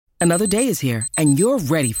Another day is here, and you're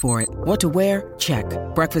ready for it. What to wear? Check.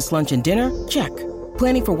 Breakfast, lunch, and dinner? Check.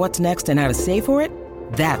 Planning for what's next and how to save for it?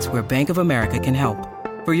 That's where Bank of America can help.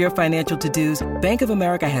 For your financial to-dos, Bank of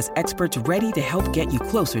America has experts ready to help get you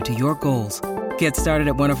closer to your goals. Get started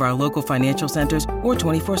at one of our local financial centers or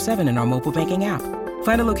 24/7 in our mobile banking app.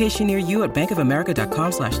 Find a location near you at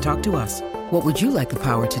bankofamerica.com/talktous. What would you like the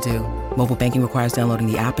power to do? Mobile banking requires downloading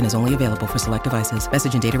the app and is only available for select devices.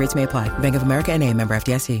 Message and data rates may apply. Bank of America N.A., member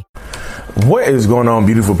FDIC. What is going on,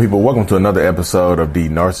 beautiful people? Welcome to another episode of the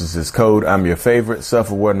Narcissist Code. I'm your favorite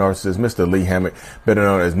self-aware narcissist, Mr. Lee Hammock, better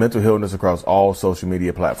known as Mental Illness across all social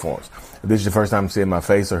media platforms. If this is your first time seeing my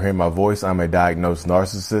face or hearing my voice, I'm a diagnosed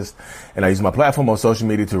narcissist, and I use my platform on social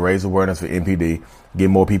media to raise awareness for NPD, get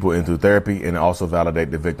more people into therapy, and also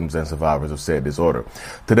validate the victims and survivors of said disorder.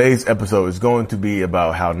 Today's episode is going to be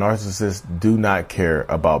about how narcissists do not care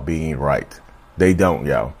about being right. They don't,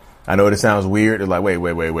 y'all. I know it sounds weird. It's like,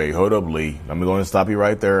 wait. Hold up, Lee. I'm going to stop you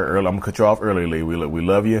right there. I'm going to cut you off early, Lee. We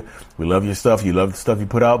love you. We love your stuff. You love the stuff you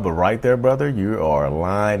put out. But right there, brother, you are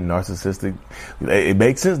lying, narcissistic. It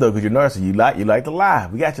makes sense, though, because you're narcissistic. You like to lie.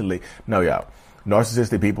 We got you, Lee. No, y'all.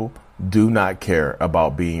 Narcissistic people do not care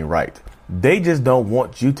about being right. They just don't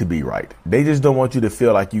want you to be right. They just don't want you to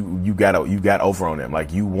feel like you got over on them,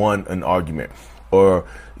 like you won an argument, or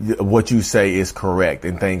what you say is correct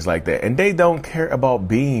and things like that. And they don't care about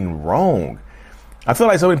being wrong. I feel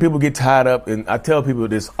like so many people get tied up, and I tell people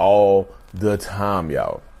this all the time,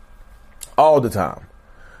 y'all. All the time.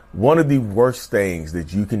 One of the worst things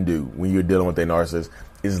that you can do when you're dealing with a narcissist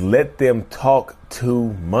is let them talk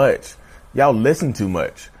too much. Y'all listen too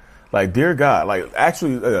much. Like, dear God, like,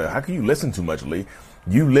 actually, how can you listen too much, Lee?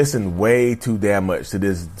 You listen way too damn much to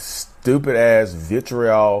this stupid ass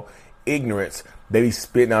vitriol ignorance they be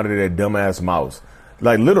spitting out of their dumb ass mouths.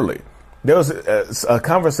 Like, literally, there was a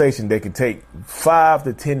conversation that could take 5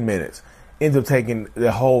 to 10 minutes, ends up taking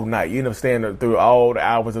the whole night. You end up staying through all the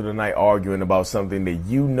hours of the night arguing about something that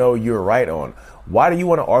you know you're right on. Why do you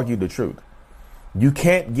want to argue the truth? You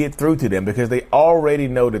can't get through to them because they already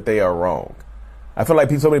know that they are wrong. I feel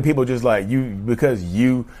like so many people just like you, because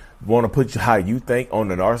you want to put how you think on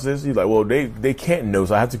the narcissist. You're like, well, they can't know,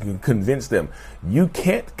 so I have to convince them. You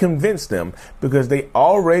can't convince them because they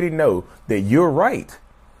already know that you're right.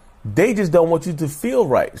 They just don't want you to feel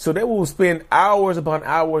right. So they will spend hours upon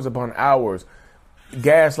hours upon hours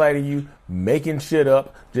gaslighting you, making shit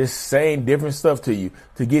up, just saying different stuff to you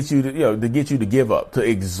to get you to give up, to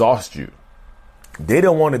exhaust you. They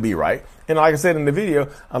don't want to be right. And like I said in the video,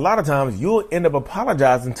 a lot of times you'll end up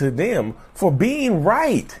apologizing to them for being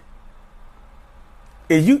right.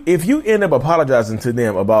 If you end up apologizing to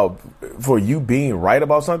them for you being right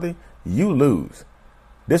about something, you lose.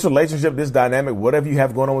 This relationship, this dynamic, whatever you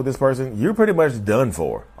have going on with this person, you're pretty much done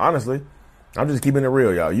for. Honestly, I'm just keeping it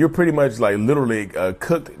real, y'all. You're pretty much like literally a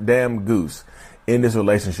cooked damn goose in this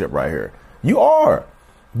relationship right here. You are.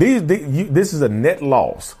 This is a net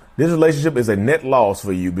loss. This relationship is a net loss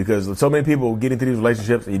for you because so many people get into these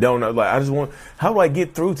relationships and you don't know, like, how do I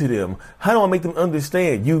get through to them? How do I make them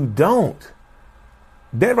understand? You don't.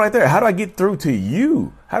 That right there. How do I get through to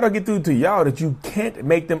you? How do I get through to y'all that you can't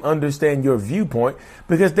make them understand your viewpoint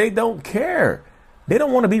because they don't care. They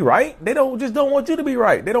don't want to be right. They don't want you to be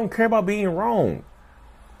right. They don't care about being wrong.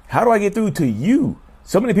 How do I get through to you?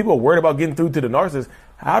 So many people are worried about getting through to the narcissist.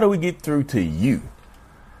 How do we get through to you?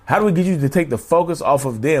 How do we get you to take the focus off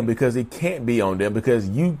of them because it can't be on them because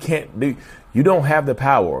you don't have the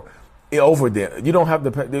power over them. You don't have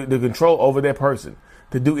the control over that person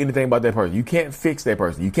to do anything about that person. You can't fix that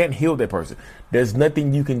person. You can't heal that person. There's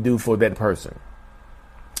nothing you can do for that person.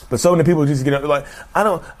 But so many people just get up like,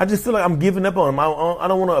 I just feel like I'm giving up on them. I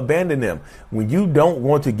don't want to abandon them. When you don't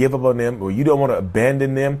want to give up on them or you don't want to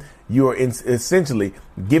abandon them, you are essentially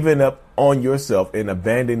giving up on yourself and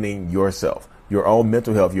abandoning yourself, your own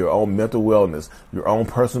mental health, your own mental wellness, your own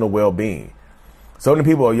personal well-being. So many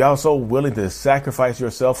people, are y'all so willing to sacrifice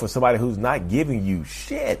yourself for somebody who's not giving you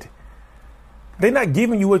shit? They're not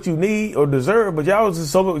giving you what you need or deserve, but y'all is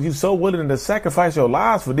so willing to sacrifice your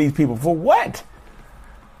lives for these people. For what?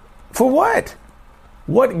 For what?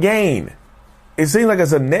 What gain? It seems like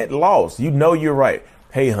it's a net loss. You know you're right.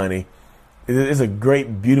 Hey, honey, it's a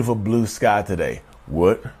great, beautiful blue sky today.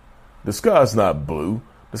 What? The sky's not blue.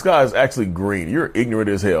 The sky is actually green. You're ignorant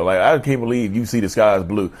as hell. Like, I can't believe you see the sky is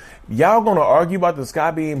blue. Y'all gonna argue about the sky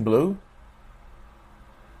being blue?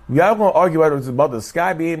 Y'all gonna argue about the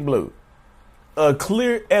sky being blue? A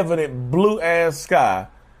clear, evident, blue-ass sky,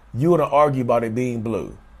 you want to argue about it being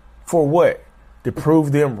blue. For what? To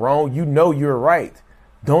prove them wrong? You know you're right.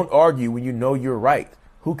 Don't argue when you know you're right.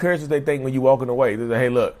 Who cares what they think when you're walking away? They say, hey,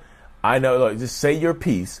 look, I know, look, just say your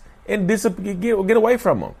piece and get away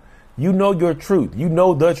from them. You know your truth. You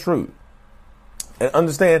know the truth. And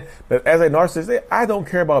understand that as a narcissist, I don't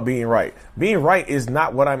care about being right. Being right is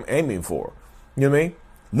not what I'm aiming for. You know what I mean?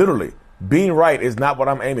 Literally, being right is not what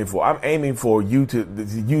I'm aiming for. I'm aiming for you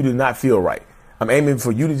to not feel right. I'm aiming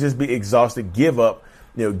for you to just be exhausted, give up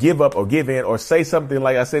or give in, or say something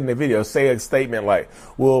like I said in the video, say a statement like,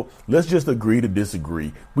 well, let's just agree to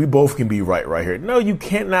disagree. We both can be right here. No, you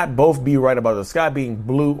cannot both be right about the sky being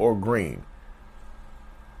blue or green.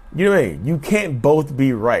 You know what I mean? You can't both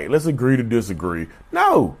be right. Let's agree to disagree.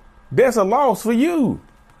 No, that's a loss for you.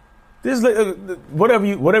 This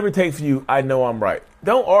whatever it takes for you, I know I'm right.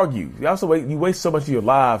 Don't argue. You waste so much of your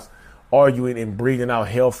lives arguing and breathing out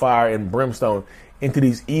hellfire and brimstone into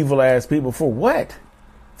these evil ass people. For what?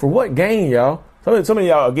 For what gain, y'all? Some of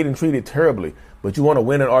y'all are getting treated terribly, but you want to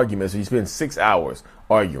win an argument, so you spend 6 hours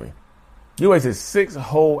arguing. You wasted 6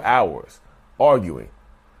 whole hours arguing.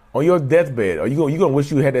 On your deathbed, are you gonna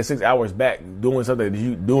wish you had that 6 hours back doing something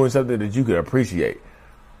that you could appreciate?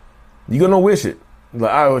 You're gonna wish it.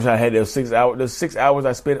 Like, I wish I had those 6 hours. Those 6 hours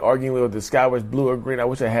I spent arguing with the sky was blue or green. I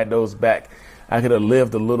wish I had those back. I could have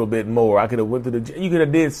lived a little bit more. I could have went to you could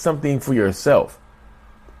have did something for yourself.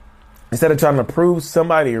 Instead of trying to prove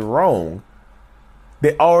somebody wrong,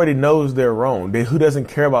 they already knows they're wrong. Who doesn't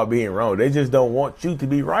care about being wrong? They just don't want you to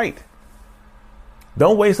be right.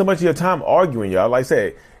 Don't waste so much of your time arguing, y'all. Like I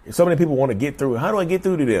said, if so many people want to get through, how do I get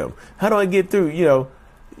through to them? How do I get through?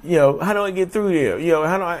 How do I get through to them?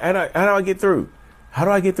 How do I get through? How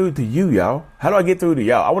do I get through to you, y'all? How do I get through to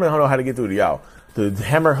y'all? I want to know how to get through to y'all. To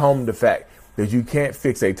hammer home the fact that you can't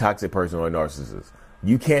fix a toxic person or a narcissist.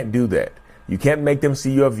 You can't do that. You can't make them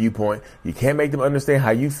see your viewpoint. You can't make them understand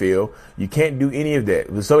how you feel. You can't do any of that.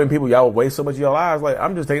 With so many people, y'all waste so much of your lives. Like,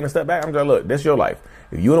 I'm just taking a step back. I'm just look, that's your life.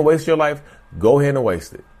 If you want to waste your life, go ahead and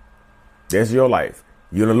waste it. That's your life.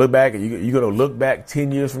 You're going to look back, and you're going to look back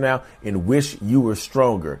 10 years from now and wish you were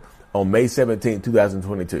stronger on May 17,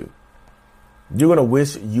 2022. You're going to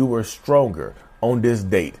wish you were stronger on this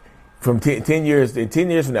date. From 10 years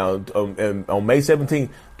from now, on May 17,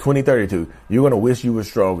 2032, you're going to wish you were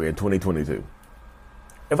stronger in 2022.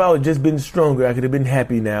 If I would just been stronger, I could have been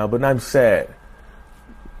happy now, but I'm sad.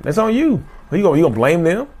 That's on you. You going to blame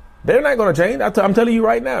them? They're not going to change. I'm telling you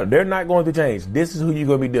right now, they're not going to change. This is who you're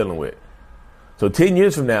going to be dealing with. So 10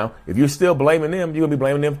 years from now, if you're still blaming them, you're going to be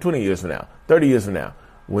blaming them 20 years from now, 30 years from now.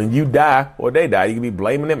 When you die or they die, you can be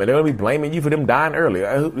blaming them, and they're going to be blaming you for them dying early.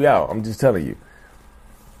 Y'all, I'm just telling you.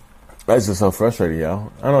 That's just so frustrating,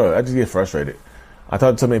 y'all. I don't know. I just get frustrated. I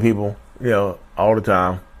talk to so many people, all the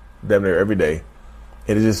time, damn near every day.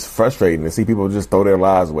 And it's just frustrating to see people just throw their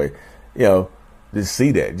lives away. Just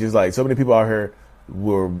see that. Just like so many people out here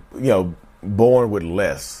were, born with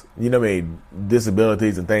less,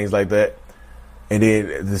 disabilities and things like that. And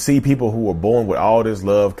then to see people who were born with all this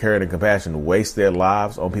love, caring, and compassion waste their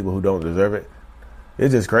lives on people who don't deserve it,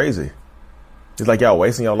 it's just crazy. It's like y'all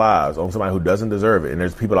wasting your lives on somebody who doesn't deserve it. And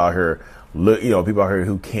there's people out here, people out here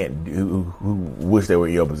who can't, who wish they were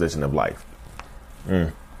in your position of life.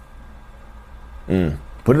 Put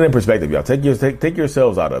it in perspective, y'all. Take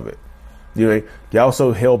yourselves out of it. Y'all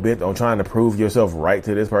so hell bent on trying to prove yourself right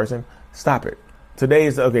to this person. Stop it. Today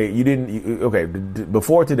is okay.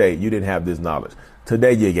 Before today, you didn't have this knowledge.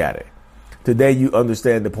 Today, you got it. Today, you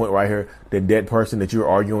understand the point right here that person that you're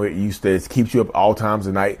arguing with that keeps you up all times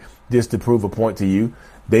of night just to prove a point to you.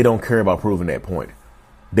 They don't care about proving that point.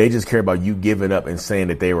 They just care about you giving up and saying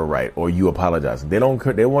that they were right or you apologizing. They don't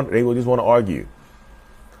care. They just want to argue.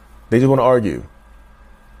 They just want to argue.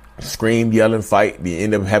 Scream, yell, and fight. You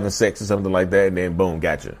end up having sex or something like that, and then boom,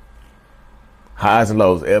 gotcha. Highs and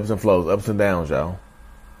lows, ebbs and flows, ups and downs, y'all.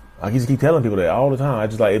 I just keep telling people that all the time.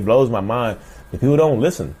 It blows my mind that people don't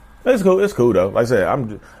listen. It's cool. It's cool though. Like I said,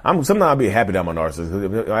 I'm sometimes I'll be happy that I'm a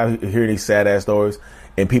narcissist. I hear these sad ass stories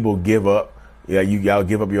and people give up. Yeah, y'all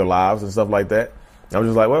give up your lives and stuff like that. I'm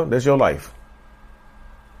just like, well, that's your life.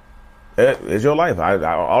 It's your life.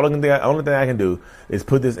 Only thing I can do is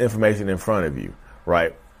put this information in front of you,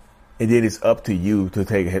 right? And then it's up to you to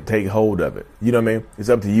take hold of it. You know what I mean? It's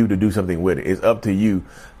up to you to do something with it. It's up to you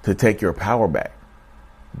to take your power back.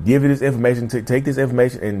 Give it this information, take this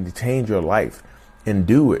information and change your life and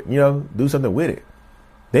do it. Do something with it.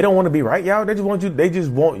 They don't want to be right, y'all. They just want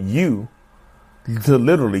you to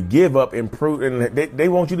literally give up and prove, and they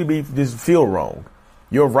want you to just feel wrong.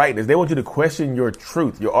 Your rightness. They want you to question your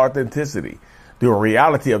truth, your authenticity, the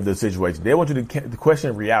reality of the situation. They want you to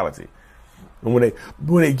question reality. And when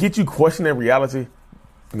they get you questioning reality,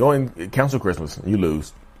 go and cancel Christmas. You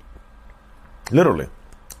lose. Literally.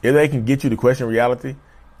 If they can get you to question reality,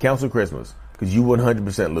 cancel Christmas. Because you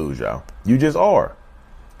 100% lose, y'all. You just are.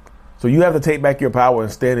 So you have to take back your power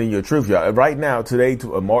and stand in your truth, y'all. Right now, today, May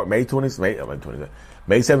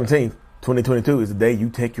 17th, 2022 is the day you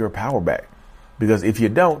take your power back. Because if you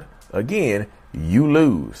don't, again, you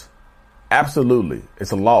lose. Absolutely. It's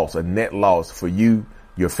a loss, a net loss for you,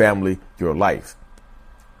 your family, your life.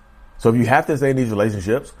 So if you have to stay in these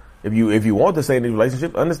relationships, if you want to stay in these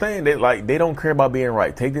relationships, understand that they don't care about being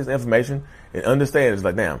right. Take this information and understand it's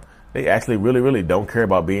like, damn, they actually really, really don't care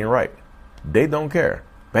about being right. They don't care.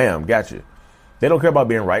 Bam, got you. They don't care about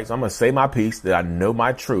being right. So I'm going to say my piece that I know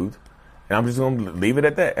my truth. And I'm just going to leave it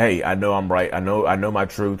at that. Hey, I know I'm right. I know my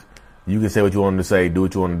truth. You can say what you want to say, do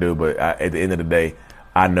what you want to do. But at the end of the day,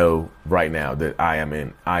 I know right now that I am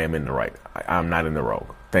in the right. I'm not in the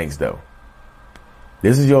wrong. Thanks, though.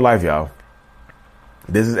 This is your life, y'all.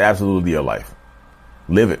 This is absolutely your life.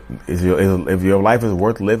 Live it. If your life is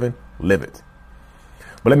worth living, live it.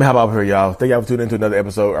 But let me hop up here, y'all. Thank y'all for tuning into another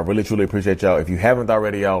episode. I really, truly appreciate y'all. If you haven't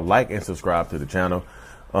already, y'all, like and subscribe to the channel.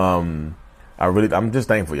 I'm just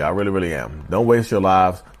thankful, y'all. I really, really am. Don't waste your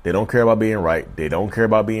lives. They don't care about being right. They don't care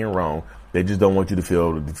about being wrong. They just don't want you to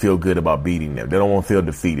feel good about beating them. They don't want to feel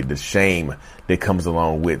defeated. The shame that comes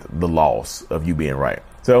along with the loss of you being right.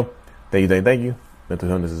 So thank you.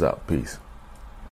 Mental Illness is out. Peace.